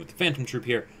world, and with the Phantom Troupe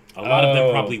here, a lot of them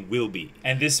probably will be.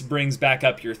 And this brings back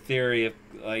up your theory of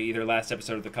either last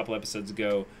episode or a couple episodes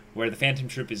ago, where the Phantom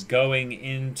Troupe is going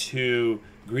into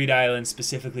Greed Island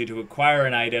specifically to acquire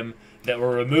an item that will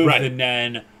remove the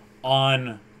Nen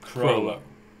on Crollo.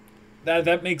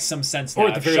 That makes some sense now. Or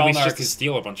at the very least, just to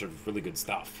steal a bunch of really good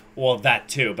stuff. Well, that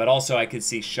too. But also I could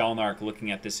see Shalnark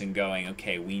looking at this and going,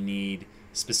 okay, we need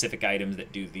specific items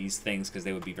that do these things because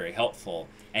they would be very helpful.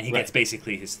 And he Right. gets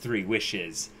basically his 3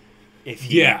 wishes if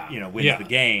he, wins the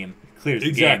game, clears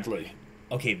the game.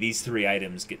 Okay, these 3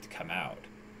 items get to come out.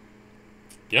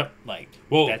 Yep. Like,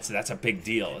 well, that's a big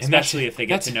deal, especially if they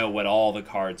get to know what all the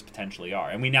cards potentially are.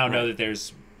 And we now know that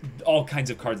there's all kinds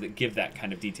of cards that give that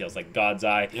kind of details, like God's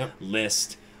Eye,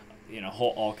 List,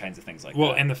 all kinds of things like that.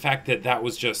 Well, and the fact that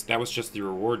was just the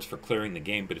rewards for clearing the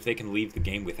game. But if they can leave the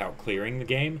game without clearing the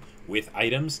game with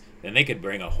items, then they could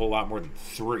bring a whole lot more than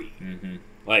 3. Mm-hmm.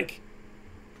 Like,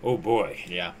 oh boy,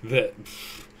 yeah,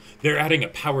 they're adding a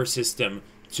power system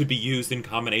to be used in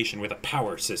combination with a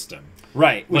power system,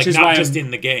 right? Which is not why just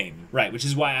in the game, right? Which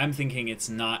is why I'm thinking it's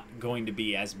not going to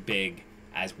be as big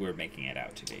as we're making it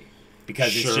out to be,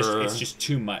 because it's just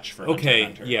too much for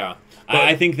Hunter. Yeah.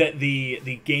 I think that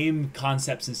the game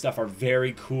concepts and stuff are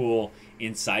very cool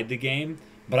inside the game,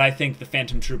 but I think the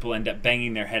Phantom Troupe will end up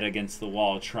banging their head against the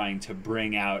wall trying to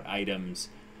bring out items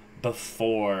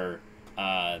before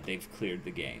they've cleared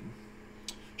the game.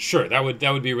 Sure, that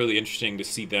would be really interesting to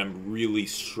see them really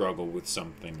struggle with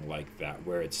something like that,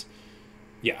 where it's,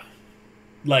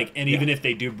 even if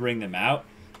they do bring them out,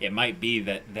 it might be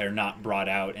that they're not brought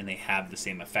out and they have the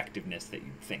same effectiveness that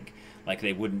you'd think. Like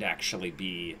they wouldn't actually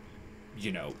be,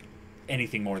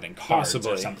 anything more than cards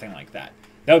or something like that.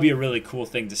 That would be a really cool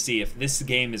thing to see if this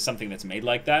game is something that's made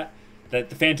like that.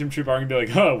 That the Phantom Troupe are going to be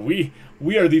like, oh,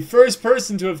 we are the first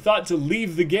person to have thought to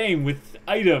leave the game with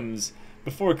items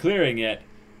before clearing it.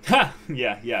 Ha!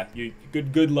 Yeah.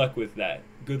 Good luck with that.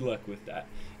 Good luck with that.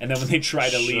 And then when they try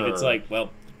to leave, it's like, well,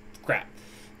 crap.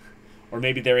 Or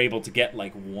maybe they're able to get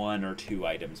like 1 or 2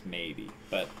 items, maybe.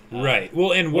 But right.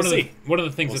 Well, and one of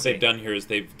the things that see. they've done here is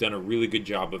they've done a really good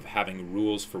job of having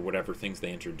rules for whatever things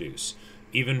they introduce,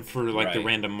 even for like the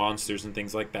random monsters and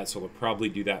things like that. So they'll probably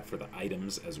do that for the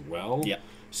items as well. Yeah.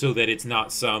 So that it's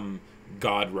not some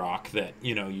god rock that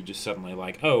you just suddenly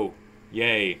like, oh,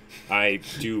 yay, I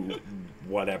do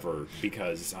whatever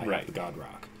because I have the god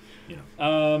rock.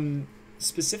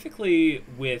 Specifically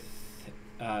with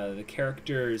the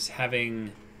characters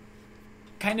having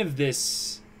kind of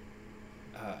this,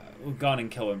 Gon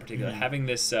and Killua in particular, having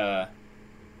this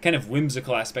kind of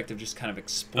whimsical aspect of just kind of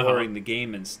exploring the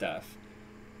game and stuff.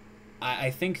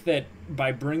 I think that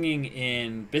by bringing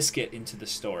in Biscuit into the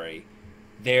story,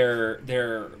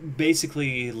 they're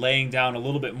basically laying down a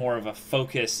little bit more of a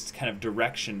focused kind of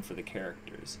direction for the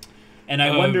characters. And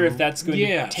I wonder if that's going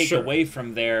to take away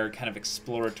from their kind of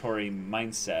exploratory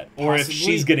mindset, or if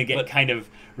she's going to get kind of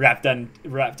wrapped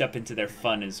up into their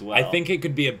fun as well. I think it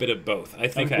could be a bit of both. I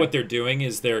think what they're doing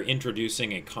is they're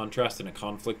introducing a contrast and a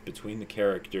conflict between the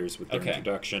characters with their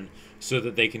introduction, so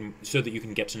that you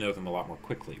can get to know them a lot more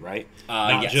quickly, right?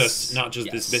 Not just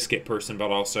this Biscuit person,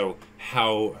 but also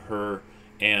how her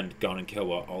and Gon and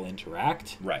Killua all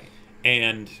interact. Right.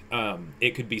 And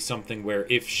it could be something where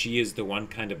if she is the one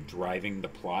kind of driving the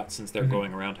plot, since they're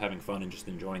going around having fun and just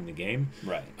enjoying the game,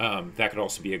 right? That could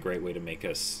also be a great way to make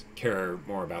us care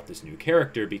more about this new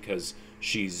character because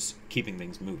she's keeping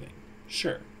things moving.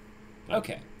 Sure.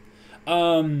 Okay.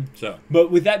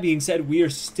 But with that being said, we are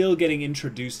still getting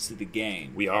introduced to the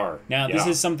game. We are. Now, this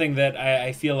is something that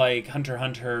I feel like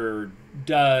HunterxHunter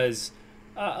does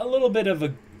a little bit of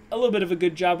a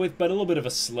good job with, but a little bit of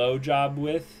a slow job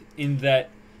with, in that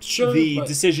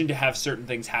decision to have certain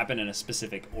things happen in a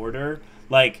specific order.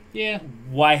 Like,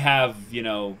 why have,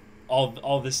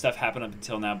 all this stuff happen up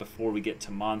until now before we get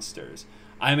to monsters?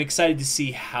 I'm excited to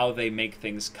see how they make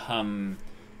things come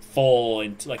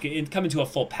into a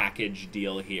full package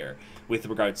deal here with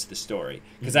regards to the story,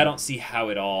 because I don't see how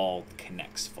it all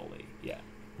connects fully yet.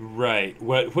 Right.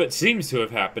 What seems to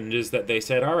have happened is that they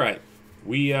said, all right,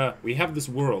 we have this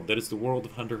world that is the world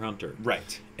of HunterxHunter.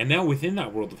 Right. And now within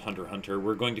that world of HunterxHunter,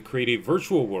 we're going to create a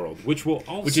virtual world, which will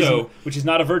also... Which is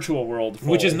not a virtual world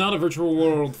fully. Which is not a virtual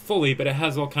world fully, but it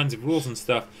has all kinds of rules and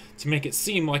stuff to make it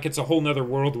seem like it's a whole nother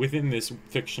world within this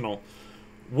fictional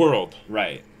world.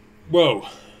 Right. Whoa.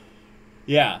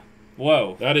 Yeah.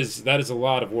 Whoa. That is a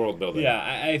lot of world building.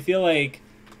 Yeah, I feel like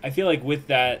with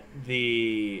that,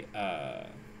 the...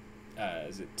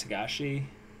 is it Tagashi?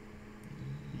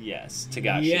 Yes,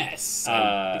 Tagashi. Yes.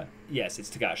 Yes,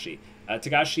 it's Tagashi.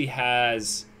 Tagashi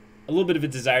has a little bit of a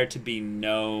desire to be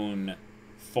known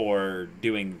for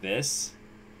doing this.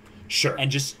 Sure.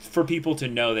 And just for people to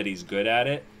know that he's good at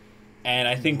it. And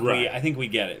I think we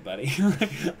get it, buddy.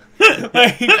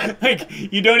 like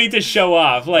you don't need to show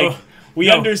off. Like we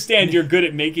understand you're good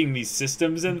at making these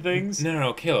systems and things.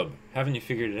 No, Caleb. Haven't you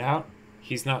figured it out?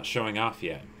 He's not showing off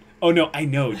yet. Oh, no, I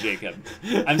know, Jacob.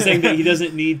 I'm saying that he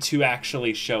doesn't need to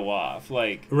actually show off.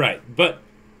 Like, right, but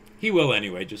he will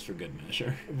anyway, just for good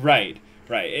measure. Right.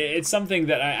 Right. It's something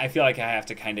that I feel like I have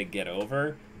to kind of get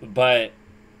over, but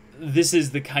this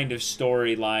is the kind of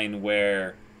storyline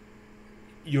where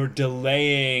you're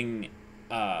delaying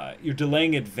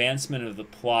advancement of the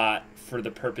plot for the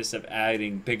purpose of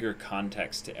adding bigger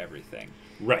context to everything.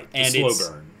 Right. And slow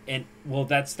burn. And well,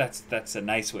 that's a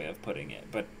nice way of putting it.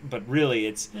 But really,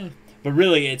 it's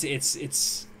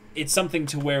something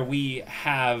to where we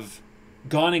have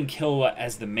Gon and Killua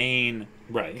as the main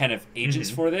kind of agents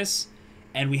for this,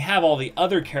 and we have all the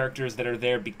other characters that are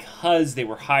there because they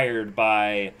were hired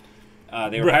by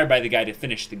hired by the guy to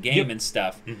finish the game and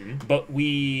stuff. But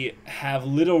we have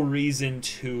little reason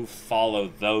to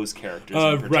follow those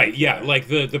characters. Right? Yeah, like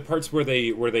the parts where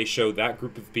they show that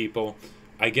group of people.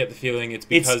 I get the feeling it's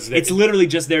because it's literally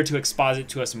just there to exposit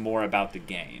to us more about the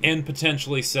game and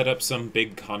potentially set up some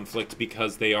big conflict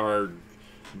because they are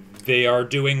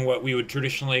doing what we would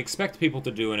traditionally expect people to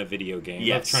do in a video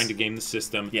game, of trying to game the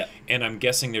system. And I'm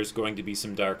guessing there's going to be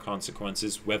some dire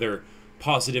consequences, whether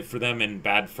positive for them and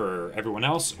bad for everyone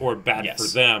else, or bad for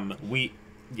them.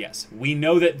 We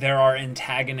know that there are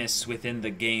antagonists within the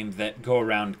game that go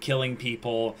around killing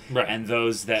people, and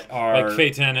those that are... Like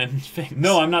Phaeton and Finks.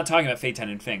 No, I'm not talking about Phaeton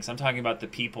and Finks. I'm talking about the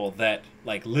people that,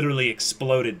 like, literally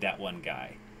exploded that one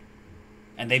guy.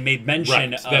 And they made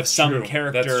mention of some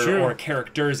character or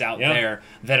characters out there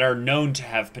that are known to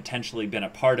have potentially been a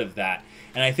part of that.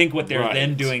 And I think what they're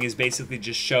then doing is basically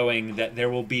just showing that there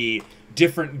will be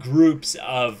different groups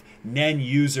of Nen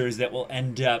users that will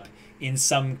end up in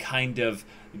some kind of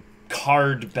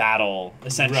card battle,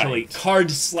 essentially.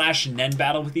 Card/Nen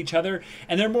battle with each other.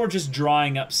 And they're more just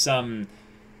drawing up some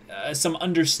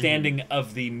understanding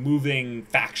of the moving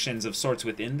factions of sorts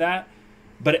within that.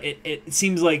 But it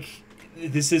seems like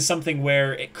this is something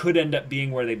where it could end up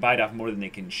being where they bite off more than they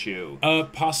can chew.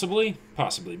 Possibly,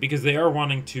 because they are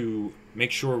wanting to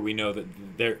make sure we know that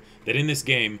that in this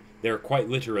game there quite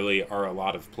literally are a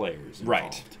lot of players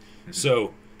involved.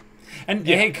 So, and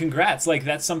hey, congrats! Like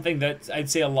that's something that I'd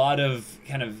say a lot of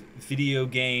kind of video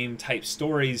game type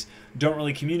stories don't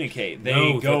really communicate.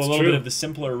 They go a little bit of the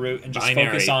simpler route and just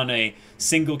focus on a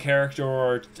single character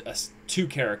or two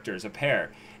characters, a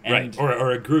pair. And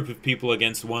or a group of people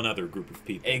against one other group of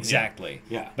people. Exactly.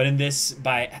 But in this,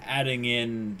 by adding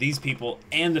in these people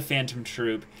and the Phantom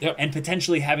Troupe, and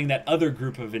potentially having that other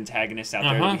group of antagonists out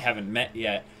there that we haven't met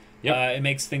yet, it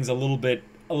makes things a little bit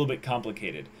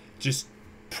complicated. Just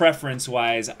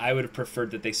preference-wise, I would have preferred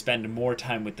that they spend more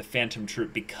time with the Phantom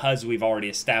Troupe because we've already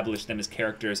established them as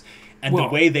characters, and the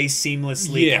way they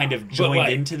seamlessly kind of joined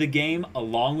into the game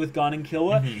along with Gon and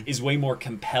Killua is way more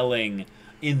compelling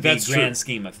in the grand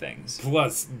scheme of things.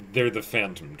 Plus, they're the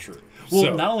Phantom Troupe.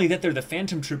 Well, not only that they're the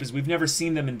Phantom Troupe, is we've never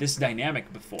seen them in this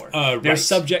dynamic before. They're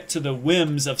subject to the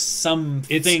whims of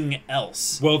something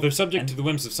else. Well, they're subject to the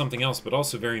whims of something else, but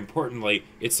also, very importantly,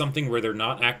 it's something where they're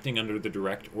not acting under the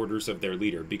direct orders of their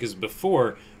leader. Because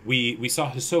before, we saw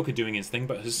Hisoka doing his thing,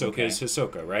 but Hisoka is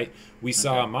Hisoka, right? We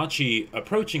saw Machi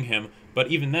approaching him, but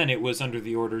even then, it was under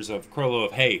the orders of Crollo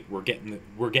of, hey, we're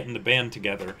getting the band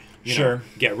together. You know,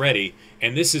 get ready.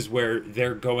 And this is where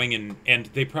they're going, and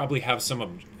they probably have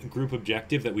some group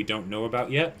objective that we don't know about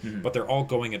yet, but they're all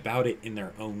going about it in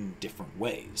their own different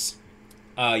ways.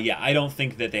 I don't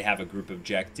think that they have a group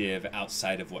objective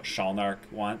outside of what Shalnark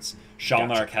wants.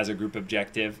 Shalnark has a group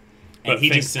objective. And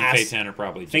Finks and Phaeton are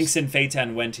probably just... Finks and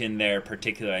Phaeton went in there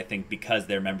particularly, I think, because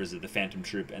they're members of the Phantom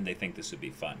Troupe, and they think this would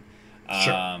be fun.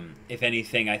 If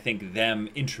anything, I think them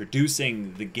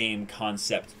introducing the game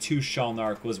concept to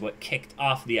Shalnark was what kicked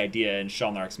off the idea in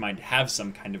Shalnark's mind to have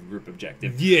some kind of group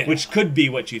objective, which could be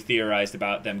what you theorized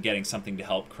about them getting something to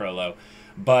help Crollo.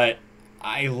 But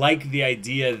I like the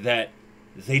idea that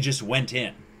they just went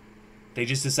in. They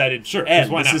just decided,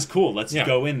 this is cool, let's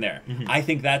go in there. I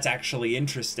think that's actually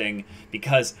interesting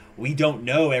because we don't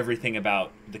know everything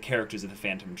about the characters of the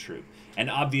Phantom Troupe. And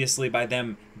obviously by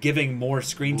them giving more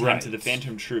screen time to the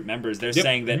Phantom Troupe members, they're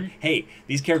saying that, hey,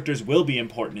 these characters will be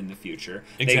important in the future.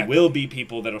 They will be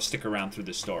people that'll stick around through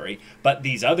the story. But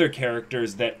these other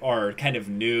characters that are kind of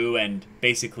new and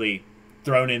basically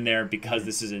thrown in there because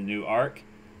this is a new arc,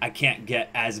 I can't get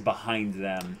as behind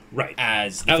them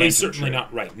as the At least certainly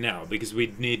not right now, because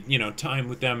we need, time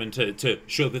with them and to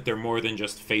show that they're more than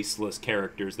just faceless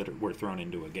characters that were thrown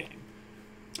into a game.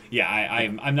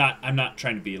 I'm not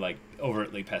trying to be like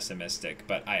overtly pessimistic,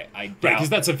 but I doubt because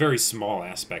that's a very small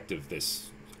aspect of this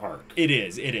arc. It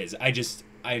is.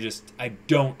 I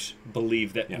don't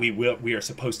believe that we are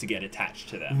supposed to get attached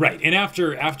to them. Right, and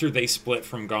after they split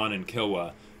from Gon and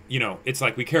Killua, it's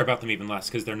like we care about them even less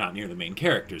because they're not near the main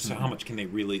characters. So how much can they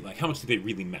really how much do they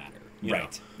really matter?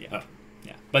 Right. Yeah.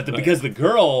 But because the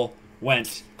girl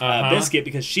went Biscuit,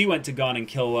 because she went to Gon and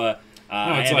Killua.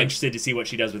 I am interested to see what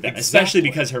she does with that, especially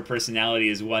because her personality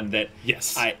is one that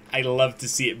I love to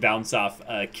see it bounce off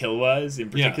Killua's in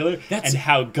particular, and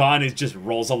how Gon is just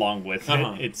rolls along with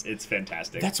it. It's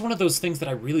fantastic. That's one of those things that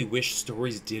I really wish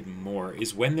stories did more,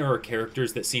 is when there are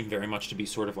characters that seem very much to be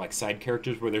sort of like side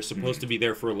characters where they're supposed to be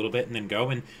there for a little bit and then go,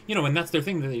 and and that's their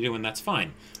thing that they do, and that's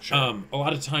fine. Sure. A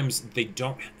lot of times they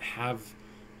don't have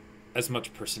as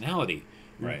much personality.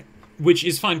 Right. Which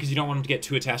is fine, because you don't want them to get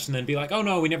too attached and then be like, oh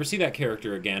no, we never see that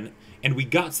character again. And we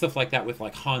got stuff like that with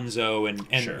like Hanzo and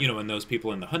and those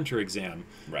people in the Hunter exam.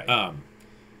 Right.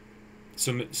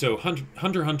 So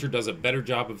HunterxHunter does a better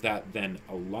job of that than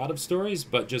a lot of stories,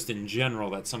 but just in general,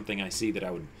 that's something I see that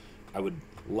I would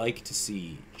like to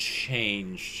see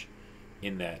changed,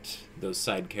 in that those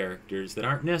side characters that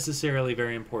aren't necessarily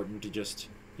very important, to just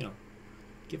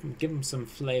give them some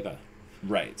flavor.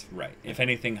 Right. If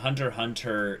anything,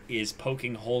 HunterxHunter is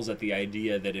poking holes at the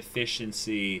idea that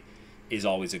efficiency is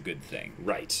always a good thing.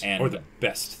 Right. And or the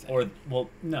best thing.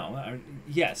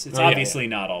 Yes, it's obviously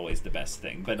not always the best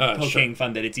thing, but poking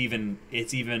fun that it's even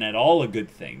at all a good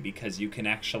thing, because you can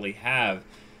actually have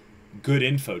good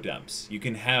info dumps. You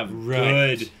can have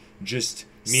good just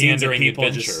scenes of people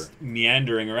just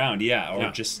meandering around, or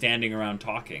just standing around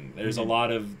talking. There's a lot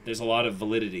of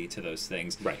validity to those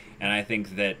things. Right. And I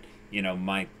think that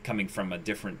my coming from a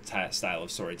different style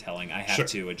of storytelling, I have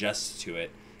to adjust to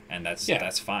it, and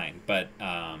that's fine. But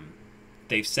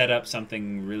they've set up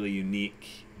something really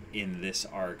unique in this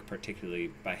arc,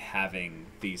 particularly by having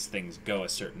these things go a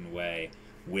certain way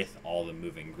with all the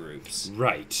moving groups.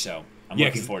 Right. So I'm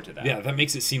looking forward to that. Yeah, that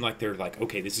makes it seem like they're like,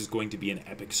 okay, this is going to be an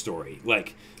epic story,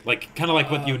 like kind of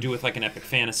like what you would do with like an epic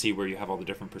fantasy, where you have all the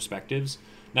different perspectives.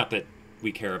 Not that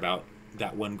we care about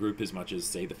that one group as much as,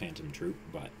 say, the Phantom Troupe,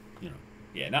 but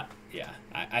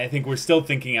I think we're still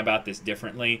thinking about this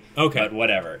differently. Okay. But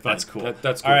whatever. Fine. That's cool.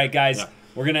 That's cool. All right, guys.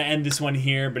 We're going to end this one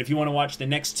here, but if you want to watch the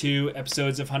next 2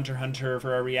 episodes of HunterxHunter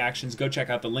for our reactions, go check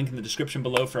out the link in the description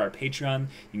below for our Patreon.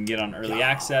 You can get on early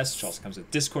access, which also comes with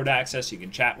Discord access. You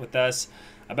can chat with us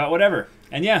about whatever.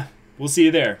 And we'll see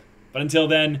you there. But until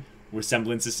then, we're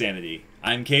Semblance of Sanity.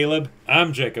 I'm Caleb.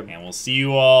 I'm Jacob. And we'll see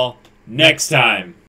you all next time.